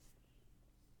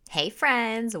Hey,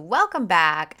 friends, welcome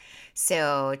back.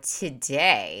 So,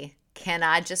 today, can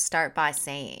I just start by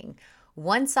saying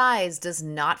one size does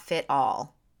not fit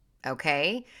all?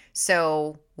 Okay.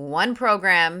 So, one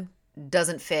program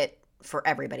doesn't fit for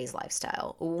everybody's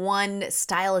lifestyle. One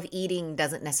style of eating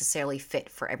doesn't necessarily fit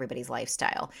for everybody's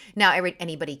lifestyle. Now,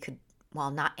 anybody could, well,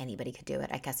 not anybody could do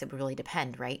it. I guess it would really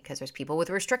depend, right? Because there's people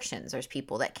with restrictions, there's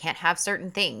people that can't have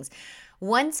certain things.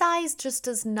 One size just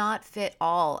does not fit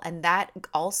all. And that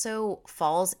also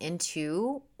falls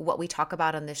into what we talk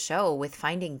about on this show with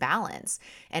finding balance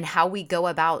and how we go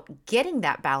about getting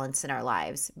that balance in our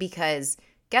lives. Because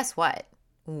guess what?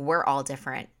 We're all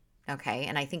different. Okay.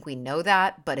 And I think we know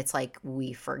that, but it's like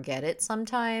we forget it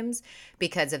sometimes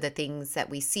because of the things that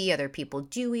we see other people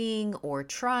doing or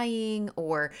trying,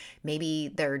 or maybe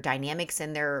their dynamics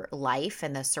in their life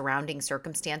and the surrounding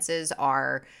circumstances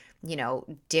are,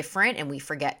 different, and we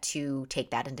forget to take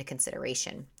that into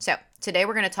consideration. So today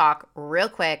we're going to talk real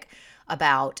quick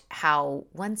about how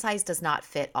one size does not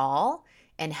fit all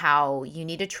and how you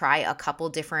need to try a couple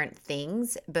different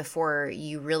things before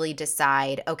you really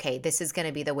decide, okay, this is going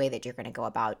to be the way that you're going to go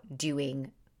about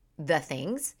doing the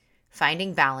things,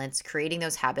 finding balance, creating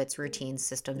those habits, routines,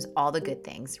 systems, all the good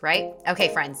things, right? Okay,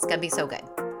 friends, it's going to be so good.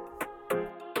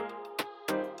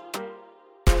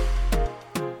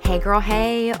 Hey girl,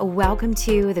 hey, welcome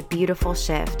to The Beautiful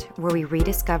Shift, where we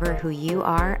rediscover who you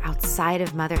are outside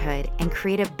of motherhood and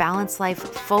create a balanced life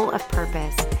full of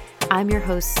purpose. I'm your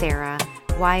host, Sarah,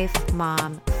 wife,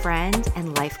 mom, friend,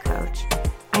 and life coach.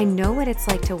 I know what it's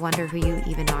like to wonder who you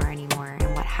even are anymore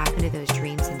and what happened to those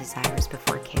dreams and desires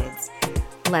before kids.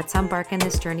 Let's embark on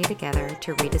this journey together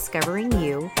to rediscovering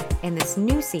you in this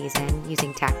new season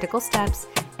using tactical steps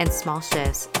and small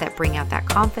shifts that bring out that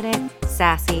confident,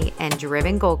 sassy, and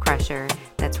driven goal crusher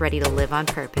that's ready to live on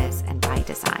purpose and by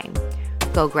design.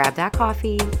 Go grab that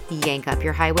coffee, yank up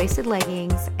your high-waisted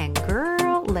leggings, and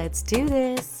girl, let's do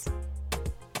this.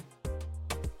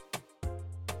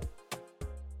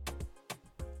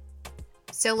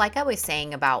 So like I was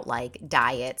saying about like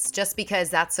diets, just because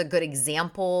that's a good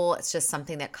example, it's just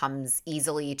something that comes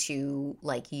easily to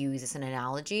like use as an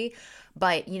analogy.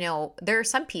 But, there are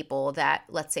some people that,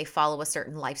 let's say, follow a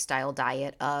certain lifestyle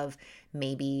diet of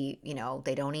maybe,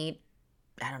 they don't eat,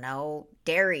 I don't know,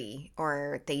 dairy,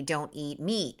 or they don't eat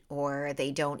meat, or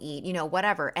they don't eat,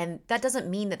 whatever. And that doesn't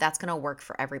mean that that's going to work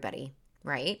for everybody,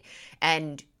 right?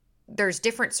 And there's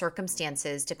different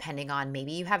circumstances depending on,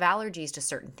 maybe you have allergies to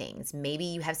certain things, maybe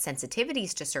you have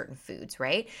sensitivities to certain foods,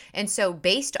 right? And so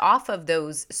based off of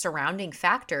those surrounding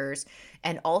factors,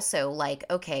 and also like,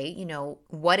 okay,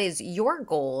 what is your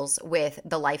goals with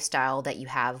the lifestyle that you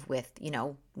have with,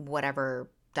 whatever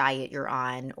diet you're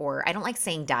on, or I don't like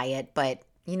saying diet, but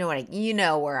you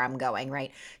know where I'm going,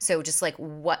 right? So just like,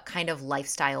 what kind of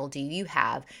lifestyle do you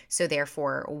have? So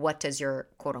therefore, what does your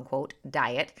quote unquote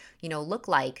diet, look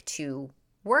like to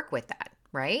work with that,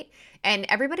 right? And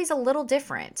everybody's a little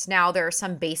different. Now, there are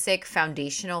some basic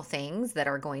foundational things that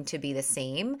are going to be the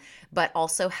same, but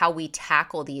also how we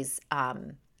tackle these,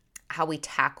 how we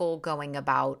tackle going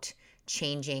about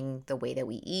changing the way that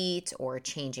we eat, or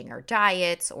changing our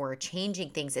diets, or changing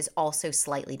things is also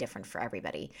slightly different for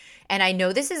everybody. And I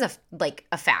know this is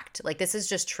a fact. Like, this is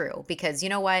just true, because you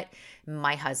know what?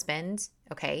 My husband,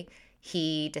 okay,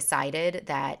 he decided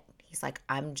that he's like,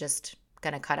 I'm just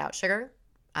going to cut out sugar.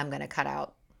 I'm going to cut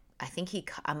out, I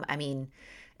think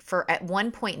for at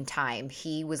one point in time,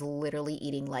 he was literally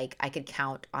eating, like, I could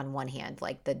count on one hand,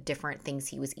 like the different things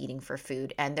he was eating for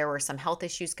food. And there were some health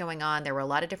issues going on. There were a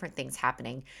lot of different things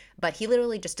happening, but he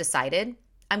literally just decided,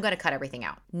 I'm going to cut everything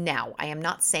out. Now, I am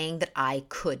not saying that I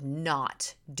could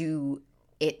not do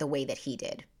it the way that he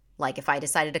did. Like, if I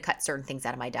decided to cut certain things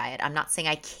out of my diet, I'm not saying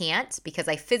I can't, because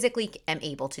I physically am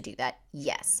able to do that.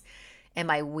 Yes.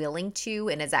 Am I willing to?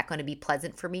 And is that going to be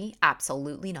pleasant for me?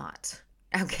 Absolutely not.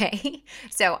 Okay.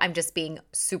 So I'm just being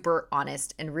super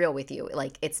honest and real with you.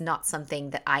 Like, it's not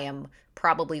something that I am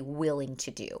probably willing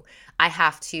to do. I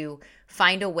have to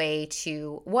find a way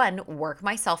to, one, work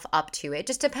myself up to it,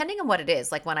 just depending on what it is.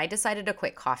 Like, when I decided to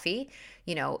quit coffee,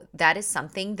 that is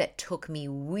something that took me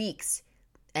weeks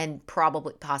and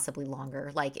probably possibly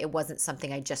longer. Like, it wasn't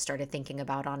something I just started thinking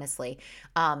about, honestly.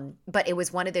 But it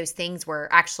was one of those things where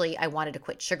actually I wanted to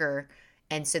quit sugar.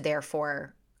 And so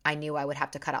therefore, I knew I would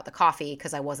have to cut out the coffee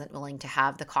because I wasn't willing to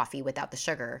have the coffee without the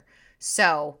sugar.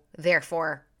 So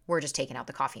therefore, we're just taking out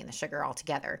the coffee and the sugar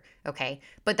altogether. Okay.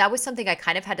 But that was something I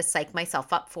kind of had to psych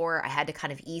myself up for. I had to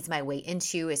kind of ease my way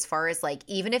into, as far as like,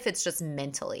 even if it's just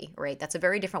mentally, right? That's a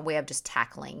very different way of just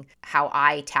tackling how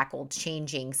I tackled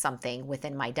changing something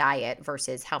within my diet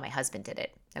versus how my husband did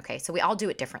it. Okay, so we all do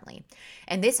it differently.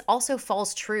 And this also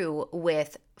falls true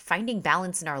with finding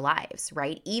balance in our lives,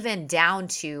 right? Even down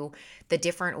to the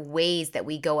different ways that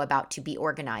we go about to be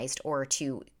organized or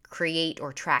to create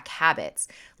or track habits.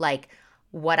 Like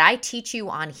what I teach you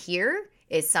on here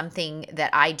is something that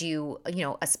I do,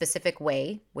 a specific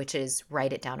way, which is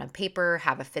write it down on paper,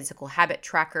 have a physical habit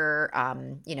tracker.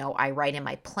 I write in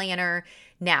my planner.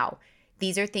 Now,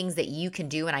 these are things that you can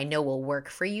do and I know will work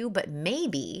for you, but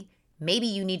maybe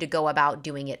you need to go about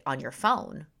doing it on your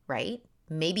phone, right?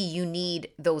 Maybe you need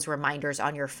those reminders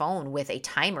on your phone with a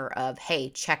timer of, hey,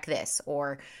 check this,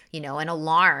 or, an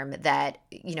alarm that,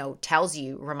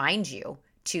 reminds you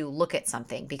to look at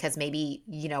something because maybe,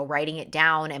 writing it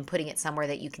down and putting it somewhere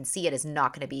that you can see it is it's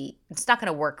not going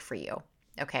to work for you.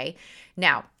 Okay.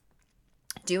 Now,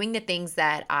 doing the things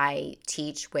that I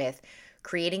teach with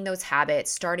creating those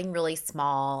habits, starting really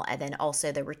small, and then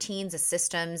also the routines, the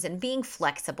systems, and being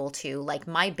flexible too. Like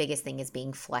my biggest thing is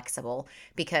being flexible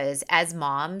because as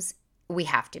moms, we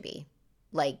have to be.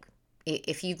 Like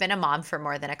if you've been a mom for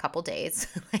more than a couple days,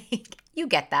 like you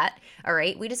get that. All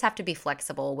right. We just have to be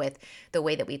flexible with the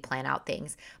way that we plan out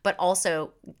things, but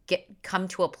also come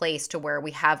to a place to where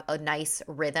we have a nice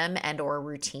rhythm and or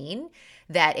routine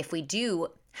that if we do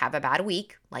have a bad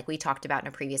week, like we talked about in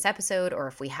a previous episode, or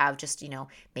if we have just,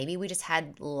 maybe we just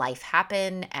had life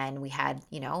happen and we had,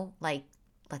 like,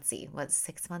 let's see,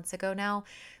 6 months ago now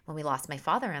when we lost my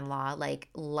father-in-law, like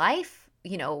life,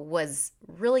 was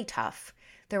really tough.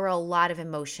 There were a lot of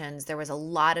emotions. There was a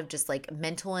lot of just like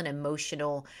mental and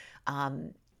emotional,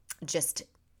 just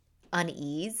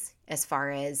unease as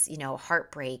far as,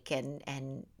 heartbreak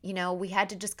and, we had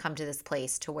to just come to this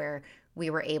place to where we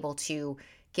were able to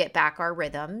get back our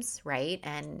rhythms, right?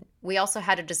 And we also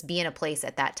had to just be in a place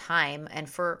at that time and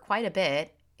for quite a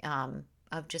bit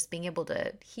of just being able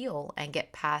to heal and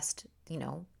get past,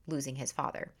 losing his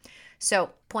father.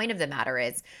 So, point of the matter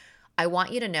is, I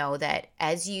want you to know that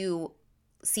as you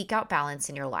seek out balance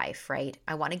in your life, right?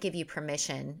 I want to give you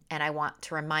permission and I want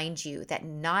to remind you that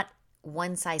not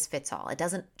one size fits all. It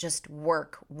doesn't just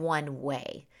work one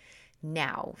way.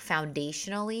 Now,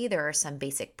 foundationally, there are some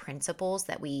basic principles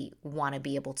that we want to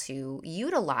be able to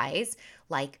utilize,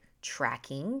 like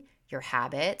tracking your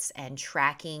habits and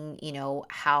tracking,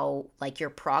 how like your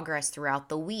progress throughout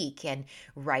the week and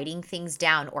writing things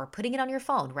down or putting it on your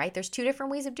phone, right? There's two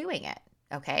different ways of doing it.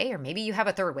 Okay. Or maybe you have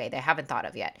a third way that I haven't thought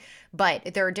of yet.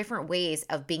 But there are different ways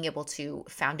of being able to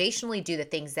foundationally do the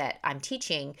things that I'm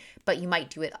teaching, but you might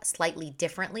do it slightly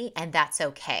differently, and that's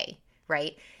okay.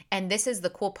 Right. And this is the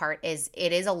cool part is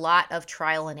it is a lot of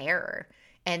trial and error.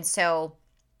 And so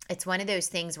it's one of those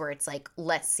things where it's like,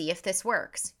 let's see if this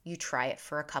works. You try it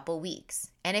for a couple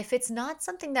weeks. And if it's not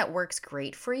something that works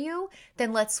great for you,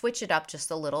 then let's switch it up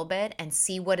just a little bit and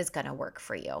see what is going to work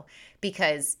for you.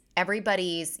 Because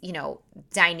everybody's,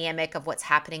 dynamic of what's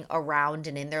happening around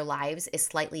and in their lives is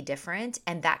slightly different.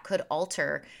 And that could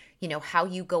alter, how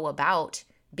you go about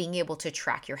being able to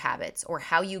track your habits or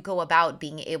how you go about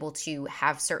being able to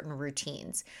have certain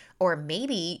routines. Or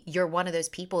maybe you're one of those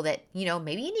people that,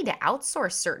 maybe you need to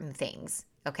outsource certain things.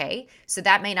 Okay. So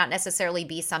that may not necessarily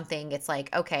be something it's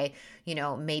like, okay,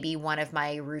 maybe one of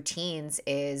my routines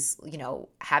is,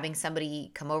 having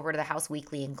somebody come over to the house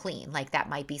weekly and clean. Like that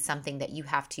might be something that you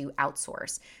have to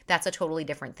outsource. That's a totally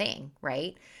different thing.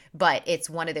 Right. But it's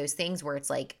one of those things where it's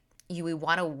like, we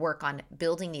want to work on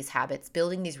building these habits,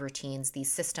 building these routines, these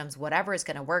systems, whatever is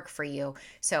going to work for you.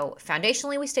 So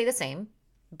foundationally, we stay the same,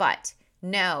 but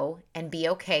know and be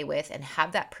okay with and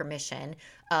have that permission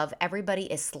of everybody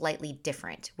is slightly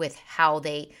different with how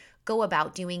they go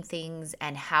about doing things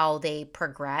and how they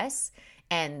progress.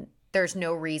 And there's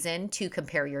no reason to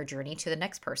compare your journey to the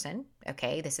next person.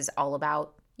 Okay. This is all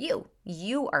about you.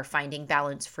 You are finding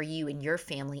balance for you and your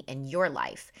family and your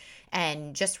life.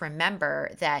 And just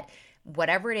remember that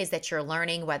whatever it is that you're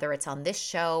learning, whether it's on this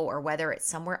show or whether it's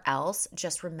somewhere else,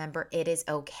 just remember it is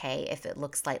okay if it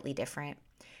looks slightly different.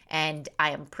 And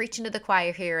I am preaching to the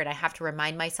choir here, and I have to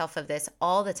remind myself of this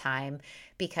all the time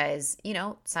because,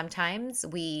 sometimes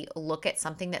we look at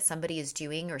something that somebody is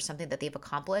doing or something that they've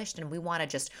accomplished, and we want to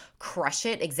just crush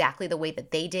it exactly the way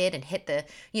that they did and hit the,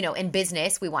 in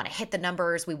business, we want to hit the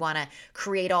numbers, we want to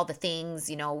create all the things,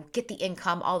 get the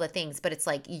income, all the things. But it's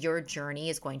like your journey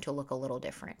is going to look a little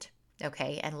different.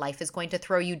 Okay. And life is going to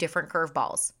throw you different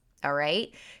curveballs. All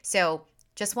right. So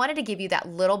just wanted to give you that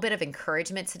little bit of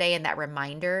encouragement today and that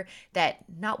reminder that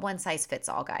not one size fits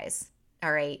all, guys.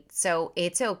 All right. So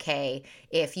it's okay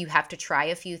if you have to try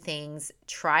a few things,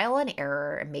 trial and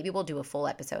error, and maybe we'll do a full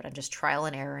episode on just trial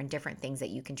and error and different things that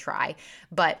you can try.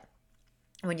 But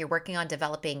when you're working on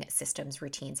developing systems,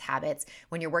 routines, habits,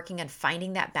 when you're working on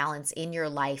finding that balance in your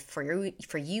life for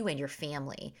you and your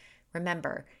family,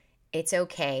 remember, it's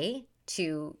okay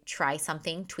to try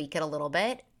something, tweak it a little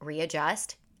bit,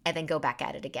 readjust, and then go back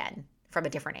at it again from a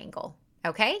different angle.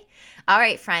 Okay? All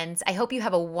right, friends. I hope you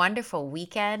have a wonderful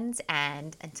weekend,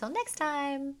 and until next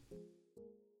time.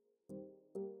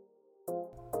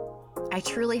 I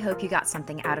truly hope you got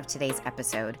something out of today's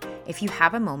episode. If you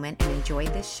have a moment and enjoyed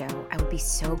this show, I would be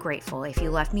so grateful if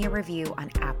you left me a review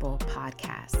on Apple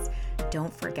Podcasts.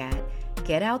 Don't forget,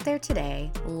 get out there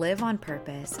today, live on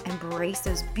purpose, embrace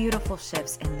those beautiful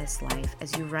shifts in this life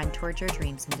as you run towards your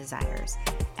dreams and desires.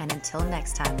 And until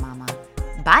next time, Mama,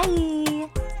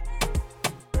 bye!